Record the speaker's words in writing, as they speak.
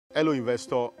Hello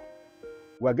investor,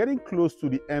 we're getting close to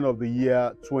the end of the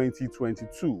year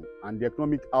 2022 and the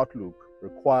economic outlook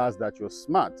requires that you're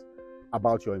smart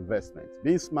about your investment.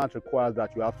 Being smart requires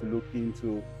that you have to look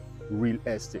into real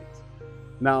estate.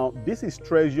 Now, this is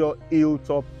Treasure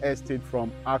Hilltop Estate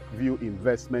from Arkview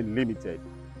Investment Limited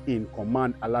in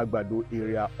Command-Alagbado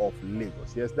area of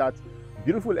Lagos. Yes, that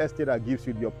beautiful estate that gives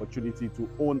you the opportunity to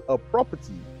own a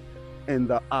property in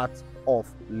the heart of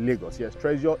Lagos. Yes,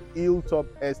 Treasure Hilltop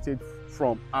Estate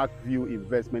from Arkview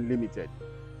Investment Limited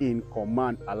in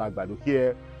Command-Alagbado.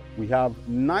 Here we have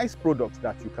nice products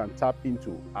that you can tap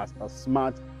into as a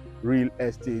smart real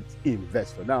estate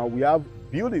investor. Now we have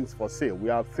buildings for sale. We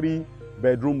have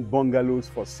 3-bedroom bungalows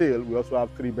for sale. We also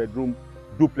have 3-bedroom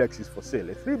duplexes for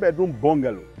sale. A 3-bedroom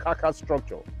bungalow Carcass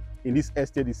structure in this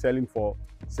estate is selling for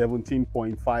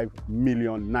 17.5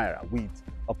 million naira with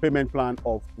a payment plan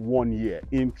of 1 year,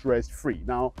 interest-free.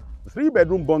 Now, the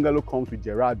 3-bedroom bungalow comes with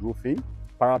Gerard roofing,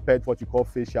 parapet, what you call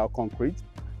facial concrete,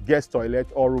 guest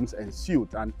toilet, all rooms and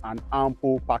suite, and an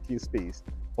ample parking space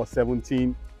for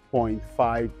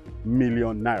 17.5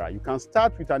 million naira. You can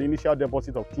start with an initial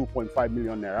deposit of 2.5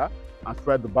 million naira and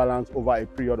spread the balance over a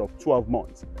period of 12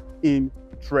 months,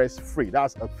 interest-free.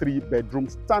 That's a 3-bedroom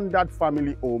standard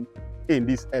family home in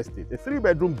this estate. A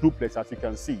 3-bedroom duplex, as you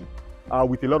can see,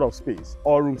 with a lot of space,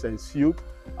 all rooms and suite,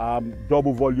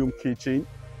 double volume kitchen,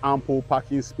 ample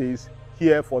parking space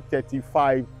here for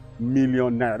 35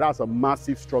 million naira. That's a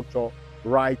massive structure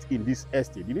right in this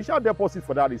estate. The initial deposit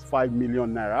for that is 5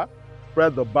 million naira.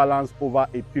 Spread the balance over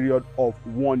a period of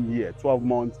 1 year, 12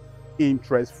 months,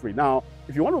 interest-free. Now,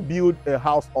 if you want to build a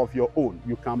house of your own,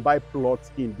 you can buy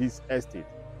plots in this estate.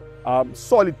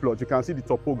 Solid plots, you can see the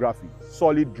topography,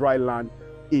 solid dry land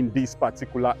in this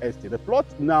particular estate. The plot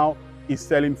now is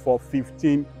selling for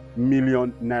 15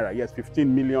 million naira. Yes,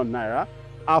 15 million naira.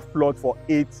 Half plot for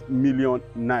 8 million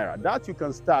naira. That you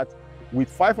can start with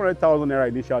 500,000 naira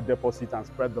initial deposit and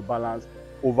spread the balance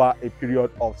over a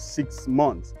period of 6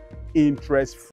 months, interest free.